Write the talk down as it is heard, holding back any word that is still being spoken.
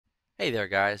Hey there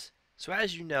guys. So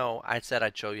as you know, I said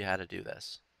I'd show you how to do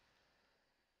this.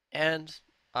 And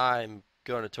I'm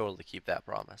going to totally keep that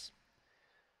promise.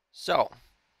 So,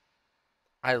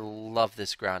 I love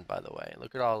this ground by the way.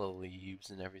 Look at all the leaves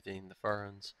and everything, the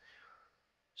ferns.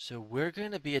 So we're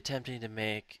going to be attempting to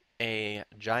make a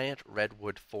giant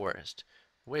redwood forest,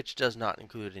 which does not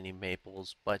include any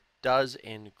maples, but does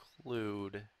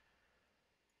include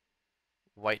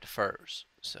white firs.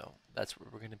 So that's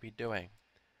what we're going to be doing.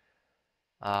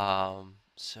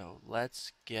 So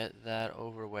let's get that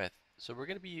over with. So we're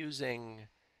going to be using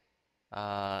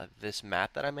this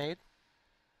map that I made,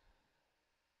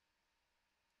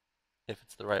 if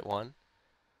it's the right one,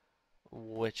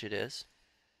 which it is.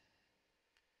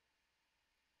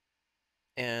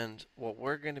 And what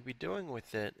we're going to be doing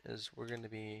with it is we're going to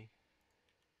be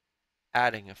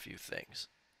adding a few things.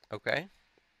 Okay?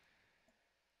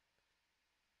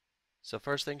 So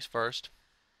first things first,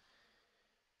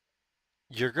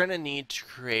 you're going to need to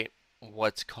create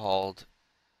what's called,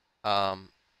 um,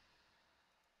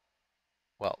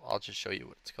 well, I'll just show you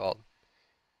what it's called.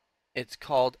 It's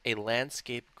called a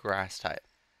landscape grass type.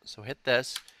 So hit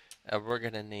this, and we're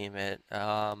going to name it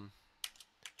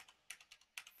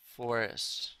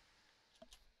forest.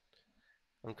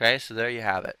 Okay, so there you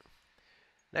have it.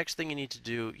 Next thing you need to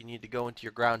do, you need to go into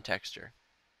your ground texture.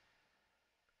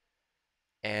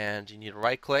 And you need to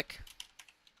right click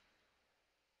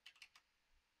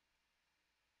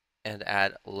and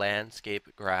add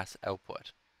landscape grass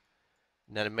output.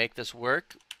 Now to make this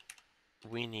work,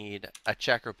 we need a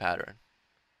checker pattern.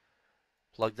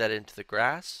 Plug that into the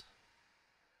grass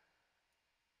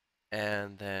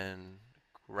and then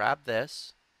grab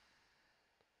this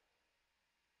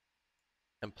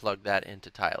and plug that into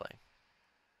tiling.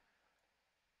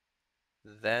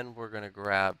 Then we're going to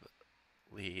grab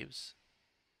leaves.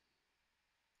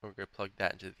 We're going to plug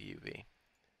that into the UV.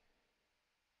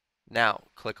 Now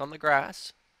click on the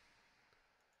grass,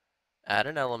 add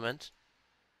an element,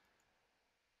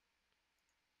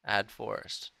 add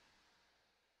forest.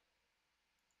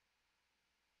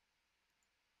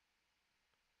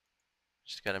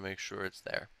 Just got to make sure it's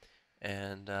there.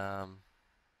 And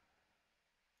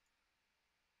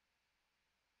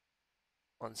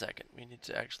one second, we need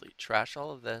to actually trash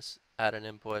all of this, add an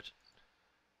input,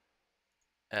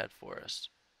 add forest,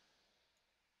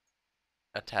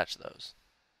 attach those.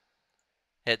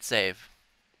 Hit save.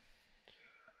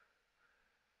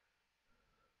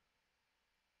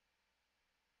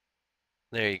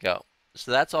 There you go.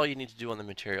 So that's all you need to do on the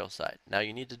material side. Now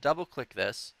you need to double click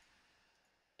this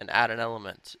and add an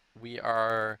element. We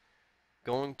are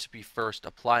going to be first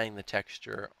applying the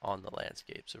texture on the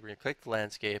landscape. So we're going to click the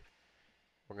landscape,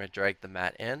 we're going to drag the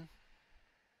mat in,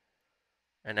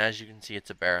 and as you can see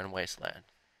it's a barren wasteland.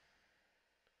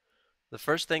 The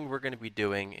first thing we're going to be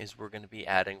doing is we're going to be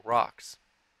adding rocks.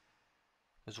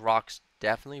 Those rocks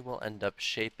definitely will end up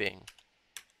shaping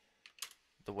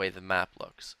the way the map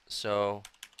looks. So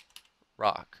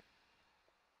rock,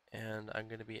 and I'm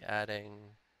going to be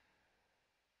adding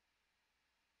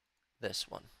this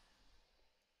one.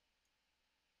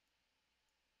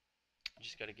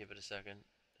 Just got to give it a second,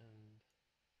 and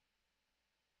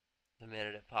the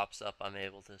minute it pops up I'm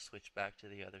able to switch back to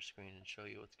the other screen and show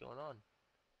you what's going on.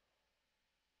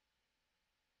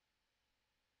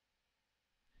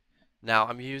 Now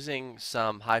I'm using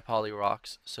some high poly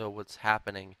rocks, so what's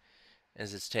happening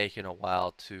is it's taking a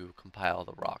while to compile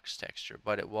the rocks texture,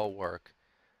 but it will work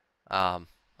um,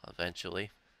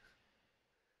 eventually.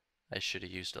 I should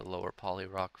have used a lower poly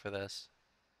rock for this.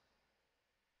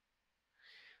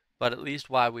 But at least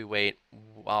while we wait,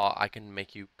 while I can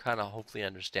make you kind of hopefully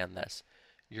understand this,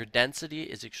 your density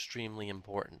is extremely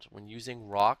important. When using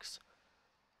rocks,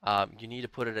 you need to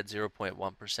put it at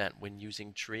 0.1%. When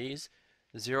using trees,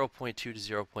 0.2 to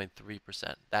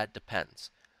 0.3%. That depends.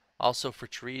 Also for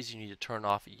trees, you need to turn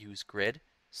off use grid.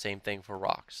 Same thing for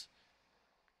rocks.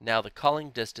 Now the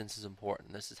culling distance is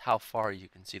important. This is how far you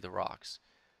can see the rocks.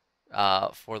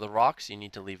 For the rocks, you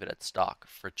need to leave it at stock.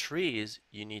 For trees,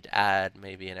 you need to add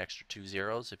maybe an extra 2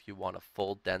 zeros if you want a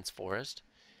full dense forest.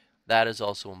 That is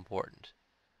also important.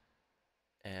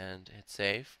 And hit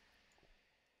save.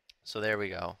 So there we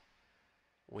go.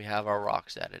 We have our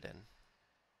rocks added in.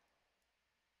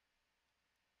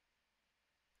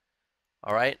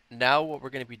 Alright, now what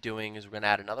we're going to be doing is we're going to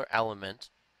add another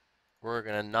element. We're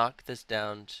going to knock this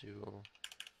down to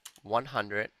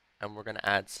 100, and we're going to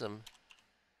add some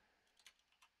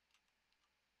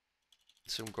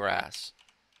grass.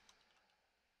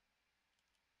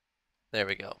 There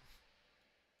we go.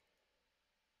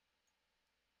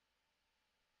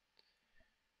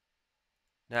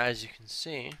 Now as you can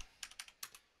see,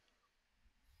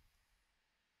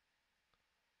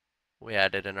 we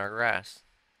added in our grass.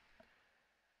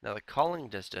 Now the calling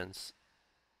distance,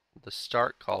 the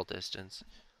start call distance,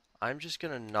 I'm just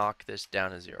going to knock this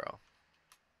down to 0.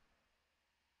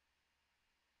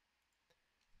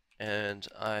 And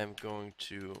I'm going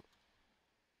to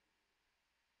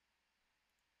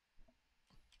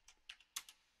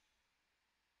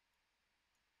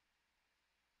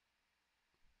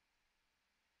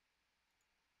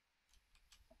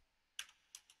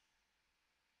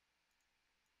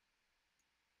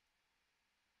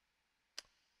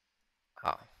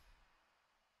I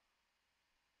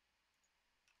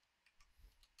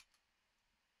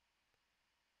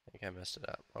think I messed it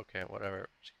up. Okay, whatever.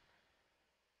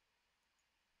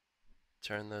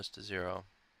 Turn those to 0.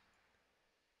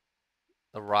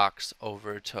 The rocks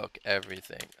overtook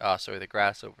everything. Oh, sorry, the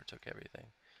grass overtook everything.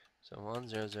 So 1,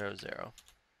 0, 0, 0.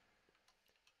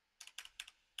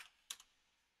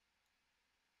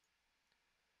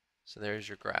 So there's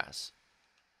your grass.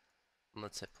 And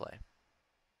let's hit play.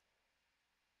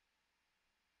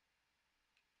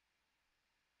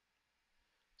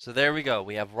 So there we go.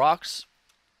 We have rocks,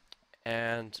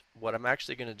 and what I'm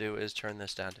actually going to do is turn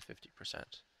this down to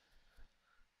 50%.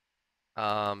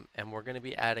 And we're going to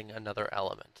be adding another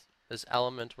element. This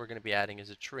element we're going to be adding is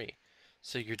a tree.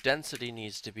 So your density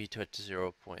needs to be to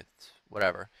 0 point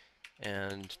whatever.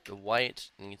 And the white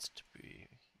needs to be,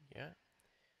 yeah.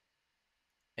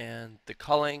 And the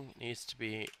culling needs to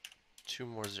be 2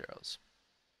 more zeros.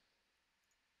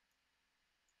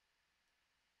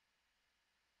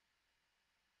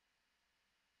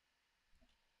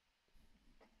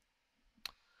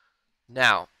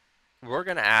 Now, we're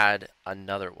going to add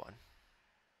another one.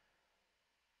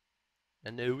 I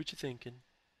know what you're thinking.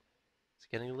 It's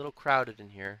getting a little crowded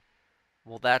in here.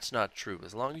 Well, that's not true.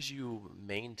 As long as you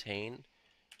maintain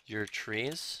your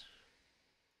trees,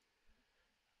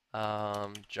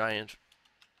 giant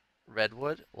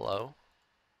redwood, low.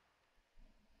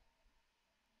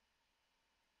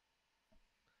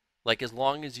 Like as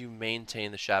long as you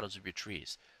maintain the shadows of your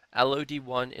trees.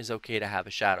 LOD1 is okay to have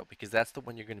a shadow because that's the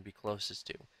one you're going to be closest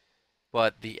to.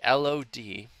 But the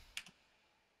LOD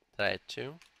that I had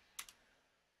 2,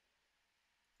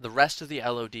 the rest of the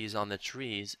LODs on the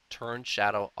trees turn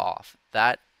shadow off.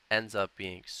 That ends up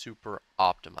being super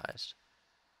optimized.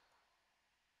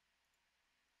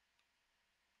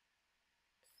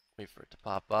 Wait for it to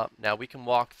pop up. Now we can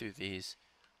walk through these,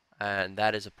 and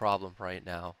that is a problem right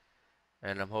now.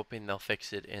 And I'm hoping they'll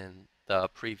fix it in the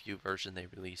preview version they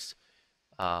release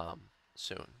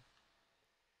soon.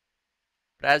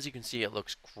 But as you can see, it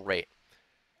looks great.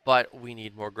 But we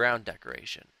need more ground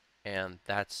decoration, and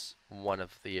that's one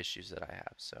of the issues that I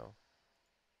have. So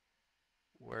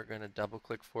we're going to double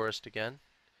click forest again,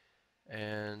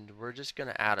 and we're just going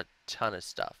to add a ton of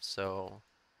stuff. So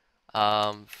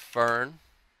fern,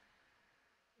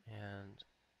 and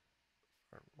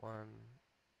fern 1.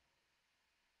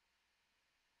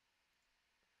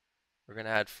 We're going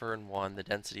to add fern 1. The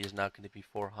density is not going to be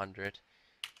 400.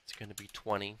 It's going to be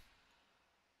 20.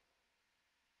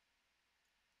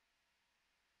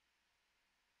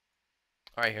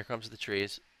 All right, here comes the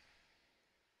trees.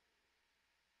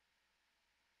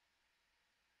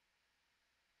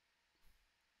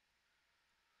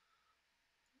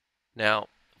 Now,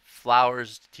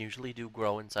 flowers usually do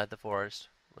grow inside the forest,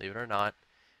 believe it or not.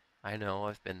 I know,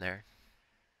 I've been there.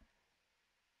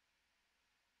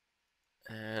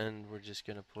 And we're just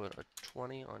going to put a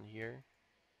 20 on here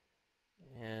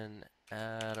and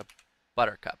add a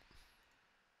buttercup.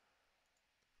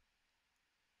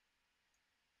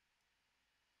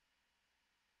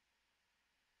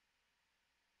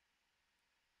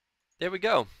 There we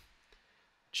go.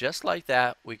 Just like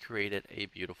that, we created a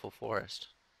beautiful forest.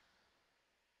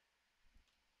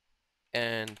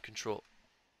 And control,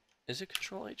 is it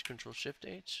control H? Control shift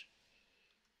H?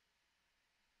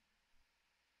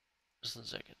 Just a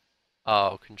second.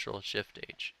 Oh, control shift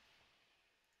H.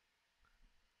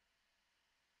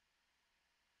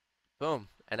 Boom.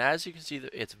 And as you can see,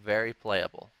 it's very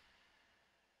playable.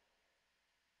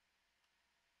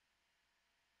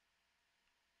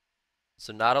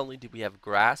 So not only do we have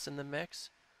grass in the mix,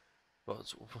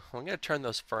 but I'm going to turn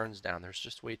those ferns down. There's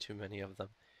just way too many of them.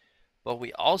 But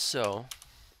we also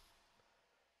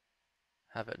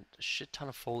have a shit ton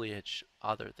of foliage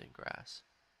other than grass.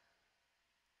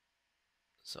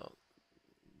 So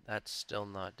that's still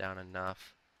not down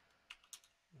enough.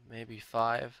 Maybe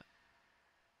 5.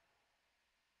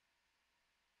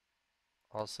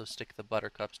 Also stick the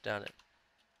buttercups down at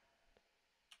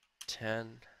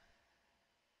 10.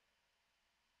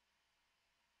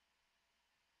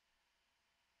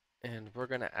 And we're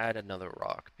going to add another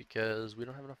rock because we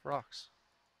don't have enough rocks.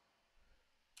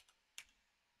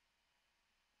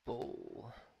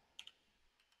 folder.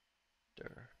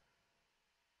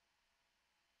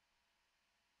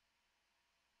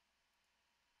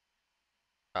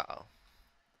 Uh-oh.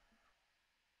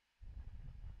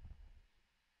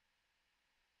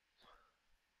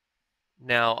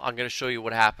 Now I'm going to show you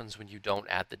what happens when you don't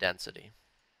add the density,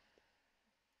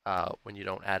 when you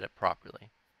don't add it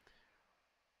properly.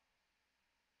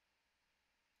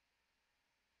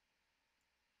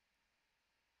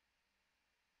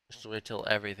 Just wait till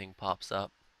everything pops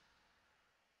up.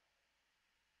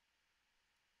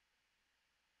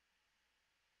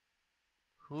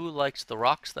 Who likes the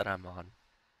rocks that I'm on?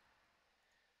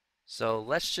 So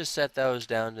let's just set those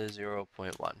down to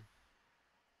 0.1.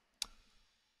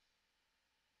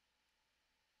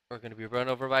 We're going to be run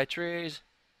over by trees.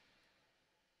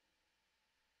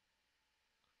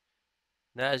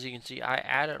 Now, as you can see, I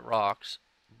added rocks,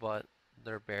 but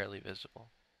they're barely visible.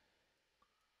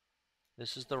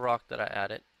 This is the rock that I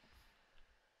added.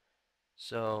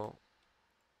 So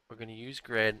we're going to use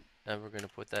grid, and we're going to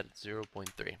put that at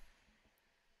 0.3.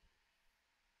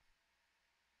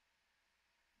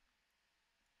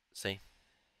 See?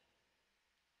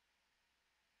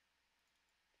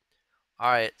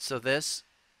 Alright, so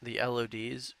the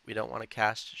LODs, we don't want to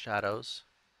cast shadows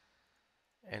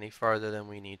any farther than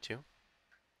we need to.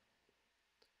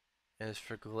 As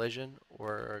for collision,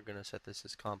 we're going to set this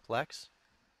as complex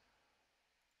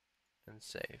and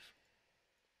save.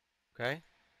 Okay?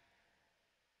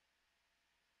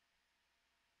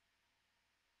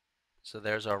 So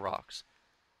there's our rocks.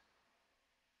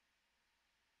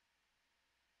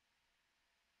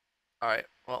 Alright,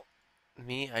 well,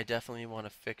 I definitely want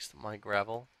to fix my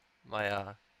gravel,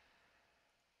 my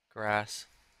grass.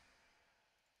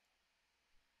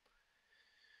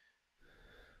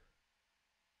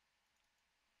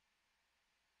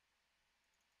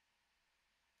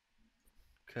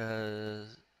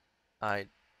 Because I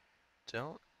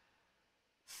don't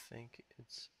think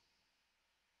it's...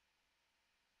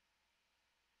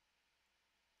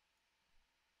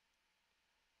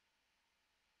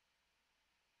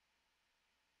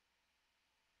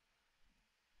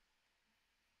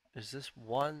 Is this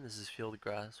 1? This is field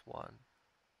grass 1.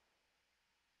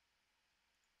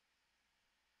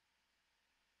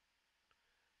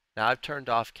 Now I've turned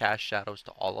off cast shadows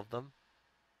to all of them.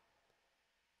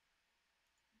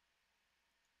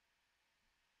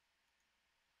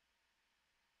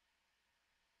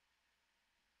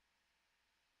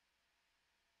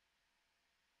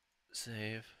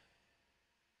 Save.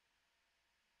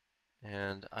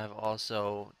 And I've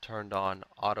also turned on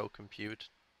auto compute.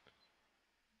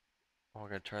 We're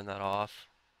going to turn that off.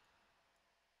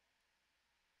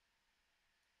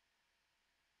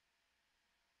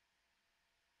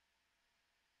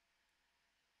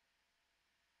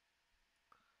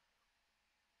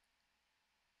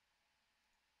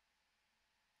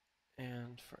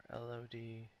 And for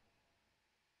LOD,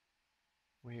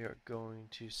 we are going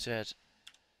to set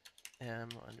m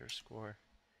underscore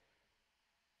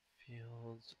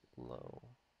fields low.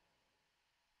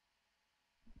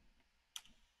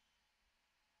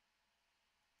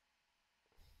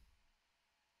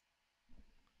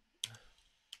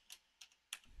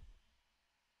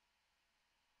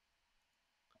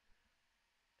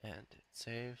 And hit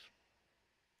save.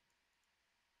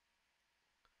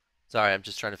 Sorry, I'm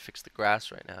just trying to fix the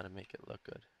grass right now to make it look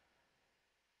good.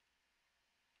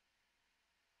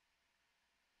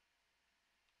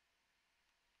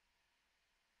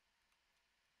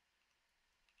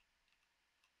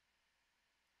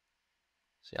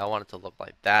 See, I want it to look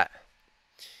like that.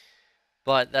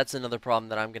 But that's another problem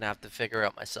that I'm going to have to figure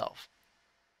out myself.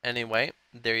 Anyway,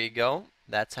 there you go.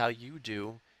 That's how you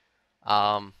do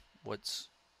what's,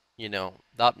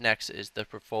 up next is the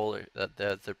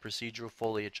procedural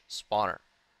foliage spawner.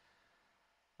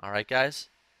 All right, guys.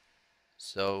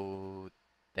 So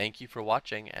thank you for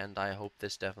watching, and I hope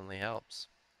this definitely helps.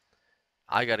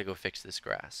 I gotta go fix this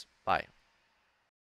grass. Bye.